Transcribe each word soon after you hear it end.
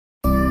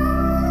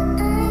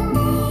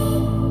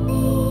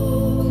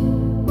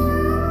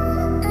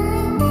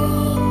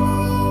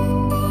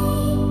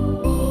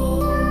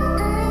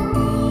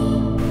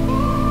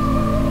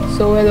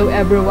hello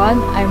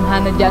everyone, I'm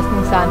Hannah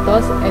Jasmine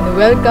Santos and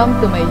welcome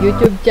to my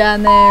YouTube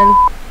channel.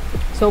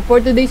 So for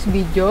today's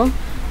video,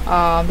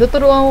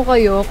 tuturuan ko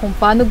kayo kung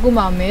paano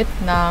gumamit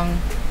ng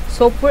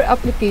software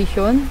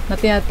application na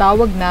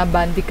tinatawag na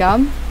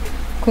Bandicam,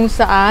 kung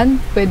saan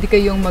pwede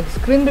kayong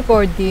mag-screen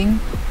recording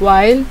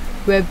while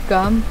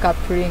webcam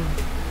capturing.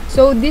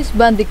 So this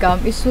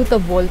Bandicam is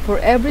suitable for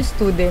every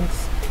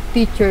students,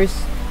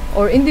 teachers,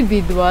 or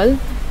individual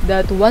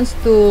that wants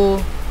to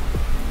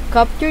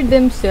capture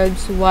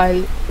themselves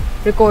while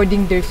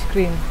recording their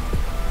screen.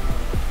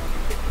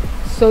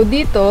 So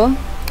dito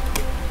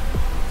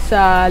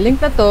sa link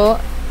na to,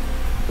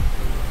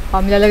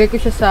 ilalagay ko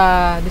siya sa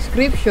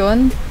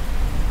description.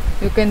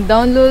 You can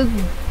download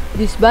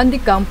this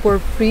Bandicam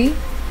for free.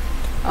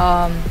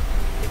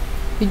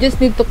 You just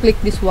need to click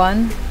this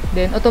one,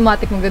 then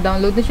automatic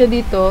mag-download na siya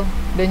dito.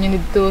 Then you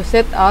need to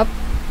set up.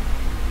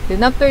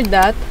 Then after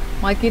that,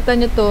 makikita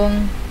nyo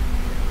tong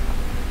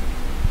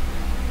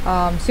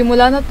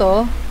simula na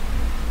to.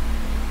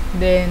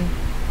 Then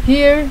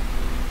here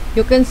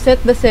you can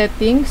set the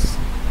settings.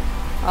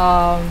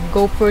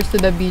 Go first to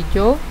the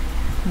video,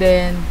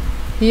 then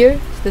here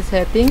is the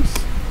settings.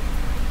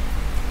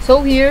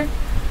 So here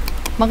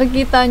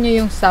makikita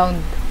nyo yung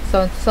sound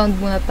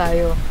muna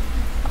tayo.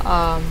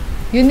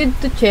 You need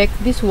to check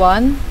this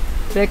one,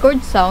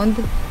 record sound,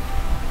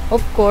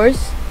 of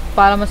course,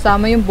 para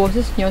masama yung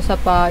boses nyo sa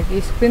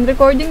pag-screen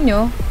recording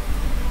nyo.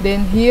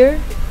 Then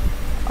here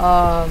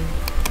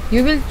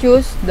you will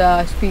choose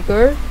the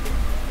speaker,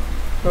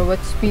 or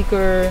what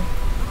speaker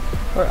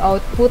or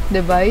output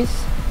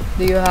device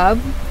do you have.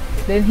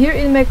 Then here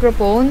in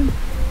microphone,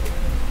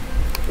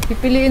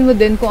 pipiliin mo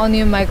din kung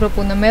ano yung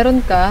microphone na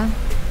meron ka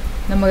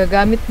na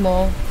magagamit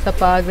mo sa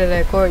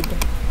pagre-record.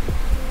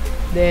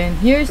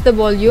 Then here's the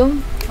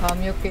volume.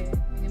 You can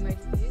minimize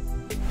this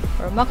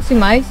or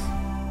maximize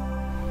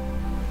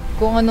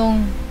kung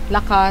anong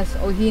lakas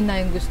o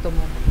hina yung gusto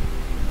mo.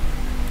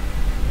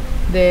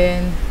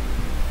 Then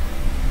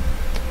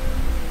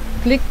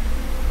click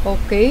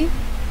OK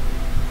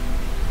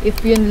if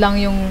yun lang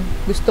yung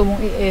gusto mong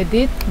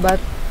i-edit,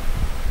 but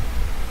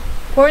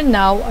for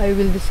now I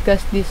will discuss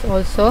this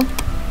also.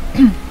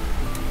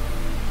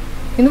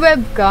 In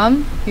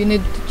webcam, you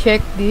need to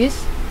check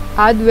this,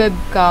 add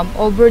webcam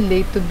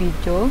overlay to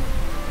video.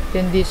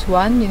 Then this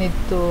one, you need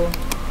to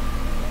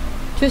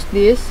choose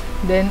this.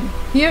 Then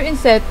here in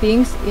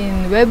settings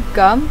in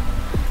webcam,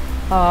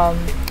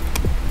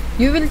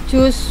 you will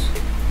choose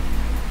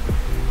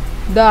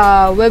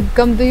the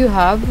webcam do you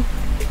have.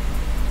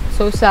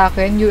 So sa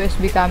akin,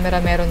 USB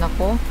camera meron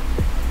ako.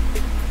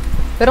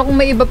 Pero kung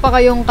may iba pa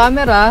kayong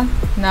camera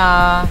na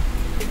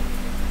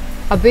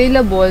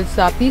available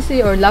sa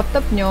PC or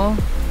laptop nyo,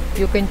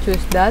 you can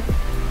choose that.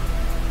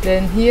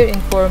 Then here in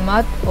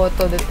format,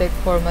 auto detect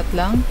format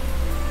lang.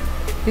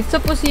 Dito sa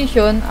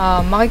position,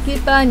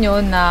 makikita nyo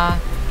na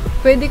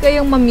pwede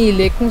kayong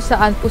mamili kung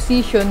saan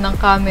position ng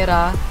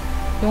camera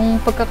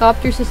yung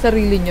pagka-capture sa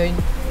sarili nyo.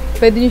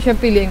 Pwede nyo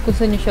siyang piliin kung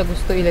saan nyo siya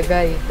gusto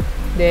ilagay.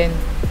 Then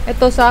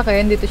ito sa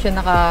akin, dito siya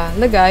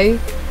nakalagay.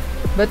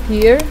 But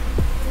here,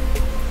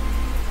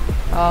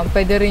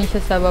 pwede rin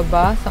siya sa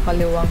baba, sa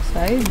kaliwang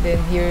side. Then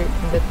here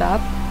in the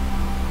top,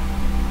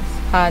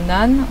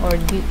 kanan, or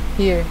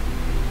here.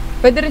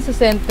 Pwede rin sa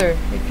center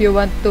if you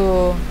want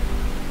to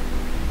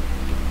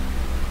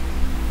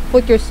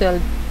put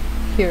yourself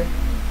here.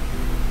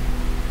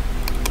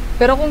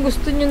 Pero kung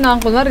gusto nyo na,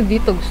 kunwari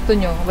dito gusto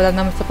nyo, wala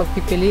naman sa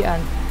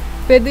pagpipilian,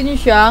 pwede nyo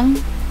siyang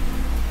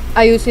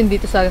ayusin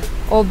dito sa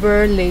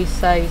overlay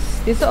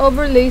size. Dito sa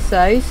overlay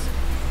size,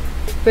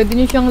 pwede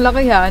nyo siyang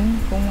lakihan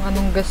kung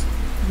anong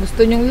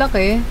gusto nyong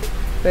laki.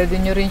 Pwede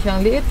nyo rin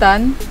siyang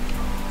liitan.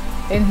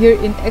 And here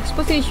in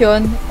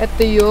exposition,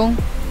 ito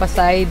yung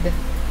pa-side.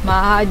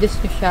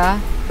 Ma-adjust nyo siya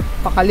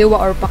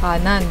pakaliwa or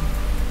pakanan.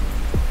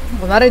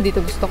 Kunwari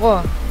dito gusto ko.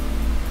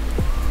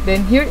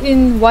 Then here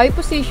in Y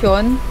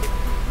position,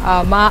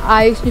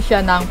 maayos nyo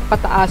siya ng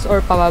pataas or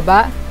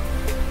pababa.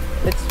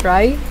 Let's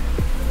try.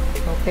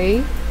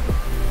 Okay.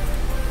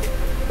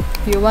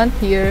 If you want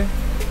here,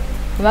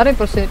 kunwari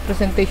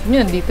presentation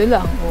nyo, dito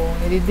lang. O,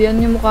 nilidian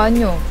yung mukha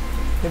nyo.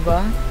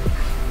 Diba?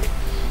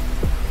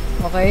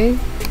 Okay.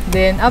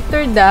 Then,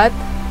 after that,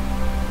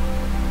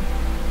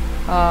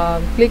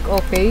 click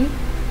OK.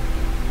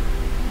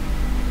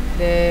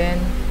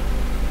 Then,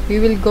 we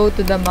will go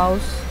to the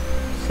mouse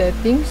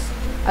settings.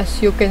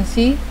 As you can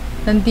see,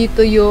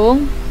 nandito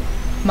yung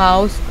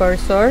mouse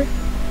cursor.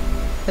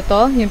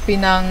 Ito, yung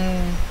pinang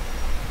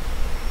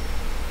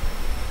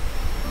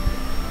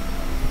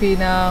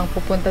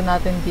pupunta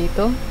natin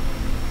dito.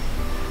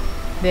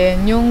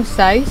 Then yung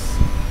size,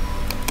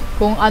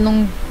 kung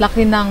anong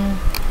laki ng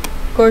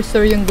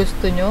cursor yung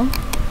gusto nyo.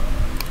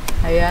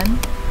 Ayan,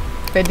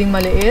 pwedeng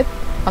maliit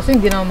kasi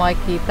hindi naman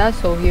makikita.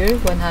 So here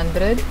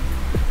 100.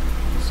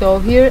 So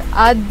here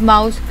add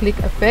mouse click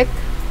effect.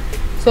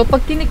 So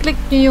pag kiniklik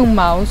nyo yung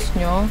mouse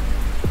nyo,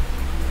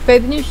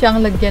 pwede nyo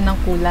siyang lagyan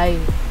ng kulay.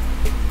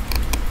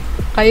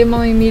 Kayo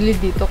mamimili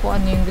dito kung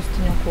ano yung gusto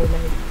nyong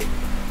kulay.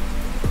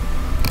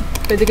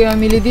 Pwede kayo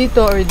mamili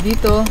dito or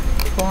dito.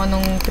 kung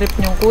anong trip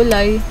nyong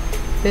kulay.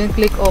 Then,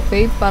 click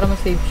OK para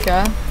ma-save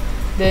siya.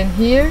 Then,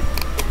 here,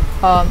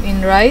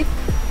 in right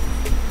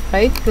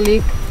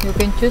click, you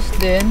can choose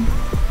then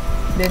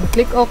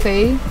click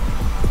OK.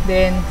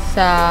 Then,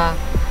 sa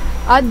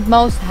add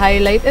mouse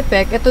highlight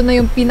effect, ito na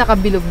yung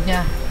pinakabilog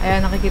niya.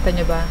 Ayan, nakikita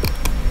niyo ba?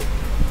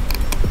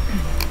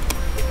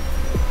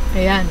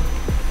 Ayan.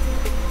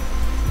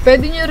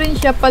 Pwede nyo rin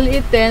siya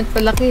paliitin,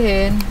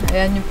 palakihin.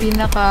 Ayan, yung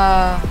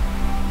pinaka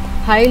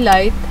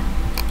highlight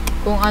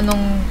kung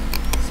anong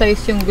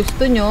size yung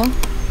gusto nyo.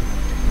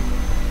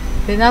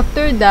 Then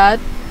after that,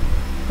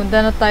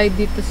 punta na tayo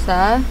dito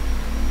sa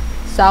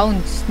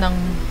sounds ng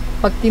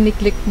pag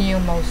tiniklik nyo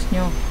yung mouse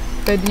nyo.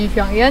 Pwede nyo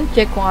siyang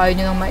i-uncheck kung ayaw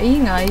nyo ng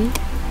maingay.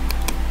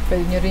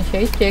 Pwede nyo rin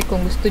siya i-check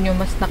kung gusto nyo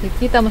mas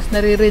nakikita, mas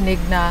naririnig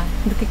na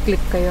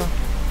nakiklik kayo.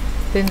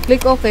 Then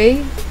click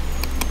OK.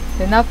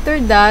 Then after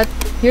that,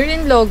 here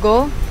in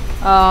logo,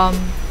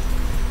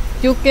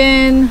 you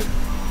can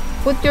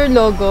put your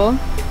logo.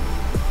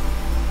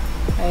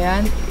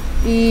 Ayan.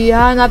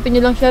 Ihanapin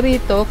nyo lang siya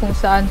rito kung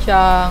saan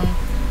siyang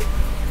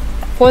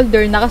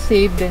folder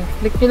nakasave. Then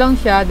click nyo lang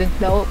siya. Then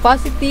the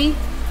opacity.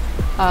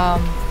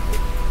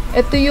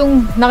 Ito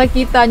yung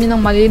nakikita nyo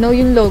ng malinaw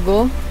yung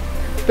logo.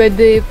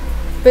 Pwede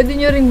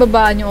nyo ring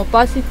babaan yung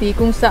opacity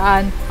kung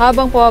saan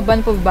habang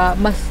pababa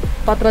mas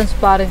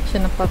pa-transparent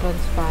siya ng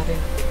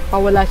pa-transparent.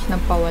 Pawala siya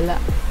ng pawala.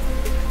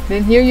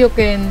 Then here you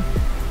can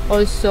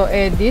also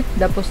edit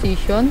the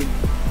position.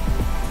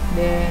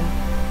 Then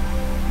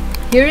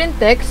here in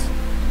text,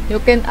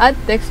 you can add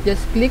text.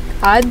 Just click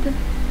add.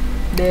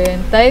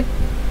 Then type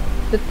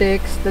the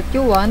text that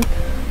you want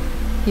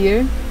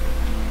here.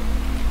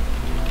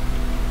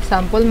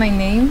 Example, my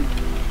name.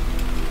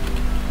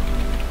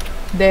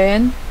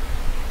 Then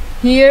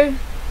here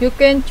you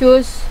can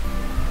choose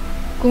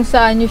kung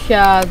saan nyo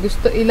siya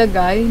gusto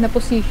ilagay na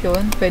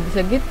position. Pwede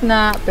sa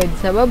gitna, pwede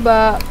sa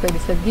baba, pwede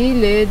sa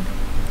gilid,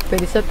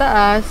 pwede sa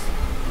taas.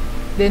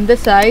 Then the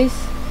size,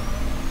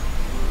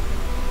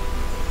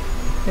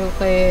 you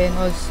can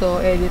also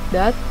edit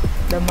that.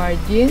 The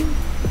margin,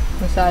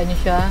 kung saan nyo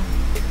siya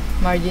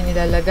margin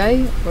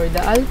ilalagay, or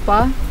the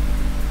alpha.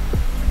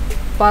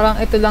 Parang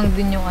ito lang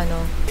din yung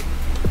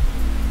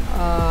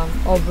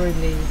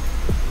overlay.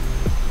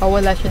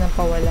 Pawala siya ng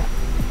pawala.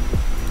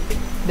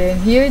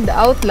 Then here, the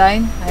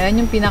outline.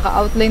 Ayan yung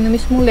pinaka-outline ng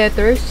mismong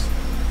letters.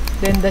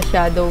 Then the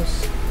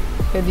shadows.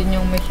 Pwede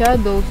nyo may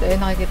shadows. Ayan,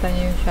 nakikita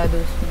nyo yung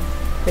shadows nyo.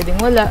 Pwedeng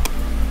wala.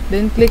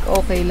 Then click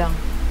OK lang.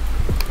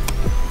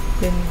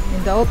 Then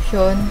in the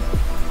option,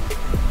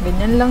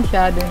 ganyan lang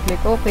siya. Then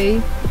click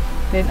OK.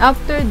 Then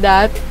after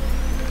that,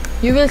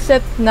 you will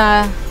set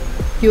na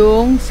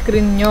yung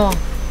screen nyo.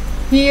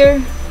 Here,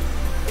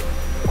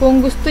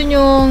 kung gusto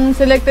nyong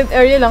selected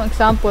area lang,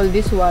 example,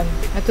 this one.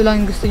 Ito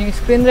lang yung gusto nyo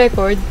screen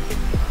record.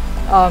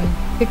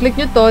 I-click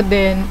nyo to,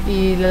 then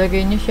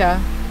ilalagay nyo siya.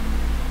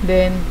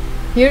 Then,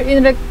 here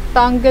in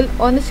rectangle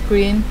on the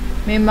screen,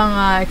 may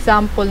mga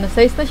example na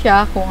size na siya,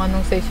 kung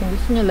anong size yung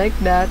gusto nyo, like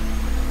that.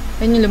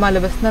 Ayan yung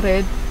lumalabas na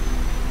red.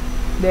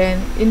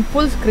 Then, in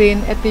full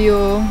screen, ito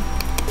yung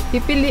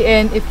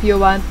pipiliin if you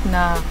want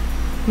na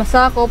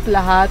masakop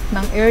lahat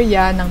ng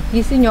area ng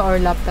PC nyo or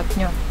laptop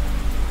nyo.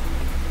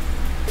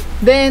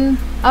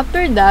 Then,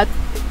 after that,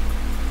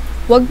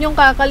 huwag nyong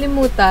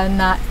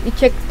kakalimutan na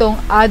i-check tong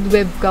add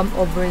webcam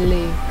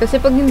overlay. Kasi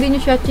pag hindi nyo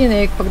siya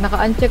chinek, pag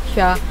naka-uncheck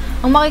siya,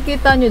 ang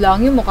makikita nyo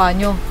lang yung mukha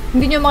nyo.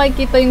 Hindi nyo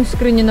makikita yung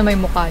screen nyo na may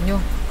mukha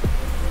nyo.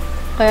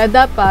 Kaya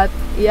dapat,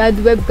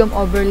 i-add webcam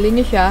overlay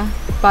nyo siya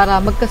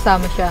para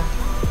magkasama siya.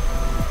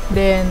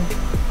 Then,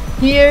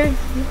 here,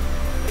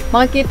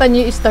 makikita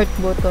nyo yung start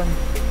button.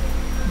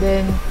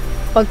 Then,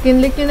 pag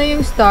kinlik nyo na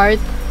yung start,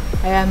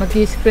 ayan,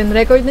 mag-screen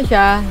record na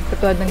siya,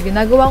 katulad ng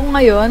ginagawa ko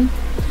ngayon.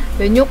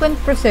 Then you can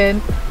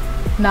present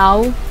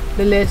now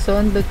the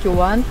lesson that you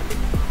want.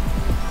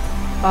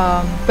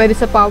 Pwede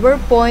sa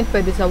PowerPoint,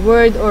 pwede sa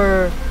Word,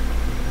 or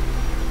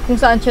kung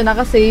saan siya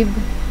nakasave.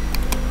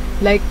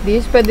 Like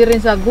this. Pwede rin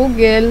sa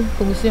Google,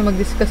 kung gusto nyo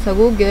mag-discuss sa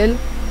Google.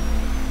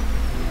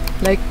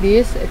 Like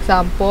this,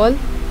 example.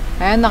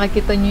 Ayan,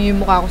 nakikita nyo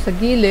yung mukha ko sa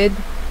gilid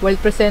while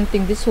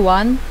presenting this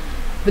one.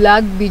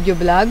 Vlog, video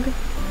vlog.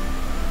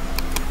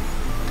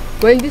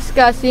 While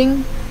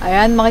discussing,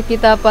 ayan,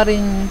 makikita pa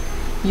rin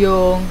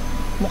yung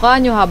mukha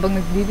nyo habang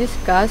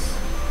nagdi-discuss.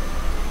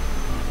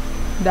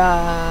 The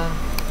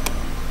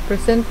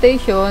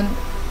presentation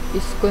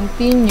is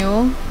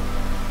continue.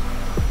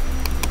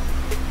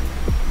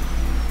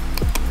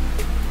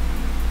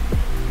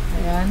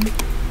 Ayan.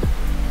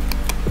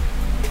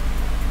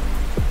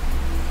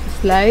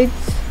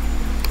 Slides.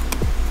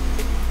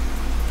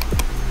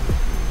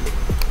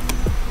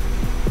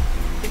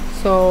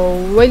 So,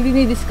 while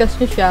dinidiscuss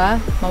nyo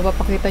siya,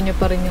 mapapakita nyo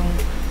pa rin yung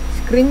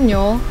screen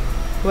nyo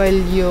while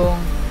yung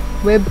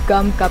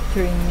webcam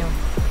capturing nyo.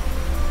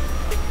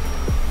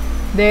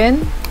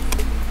 Then,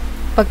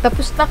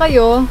 pagtapos na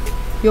kayo,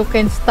 you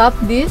can stop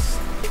this.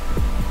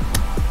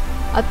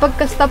 At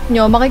pagka-stop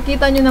nyo,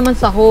 makikita nyo naman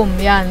sa home.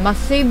 Yan,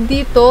 mas-save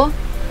dito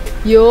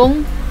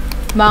yung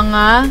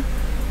mga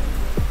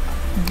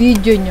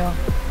video nyo.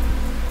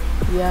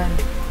 Yan.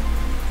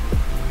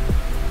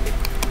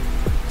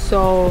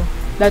 So,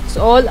 that's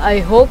all. I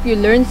hope you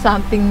learned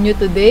something new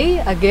today.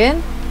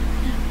 Again,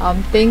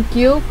 thank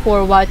you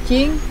for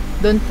watching.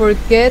 Don't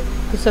forget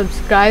to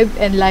subscribe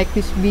and like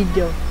this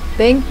video.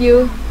 Thank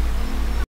you.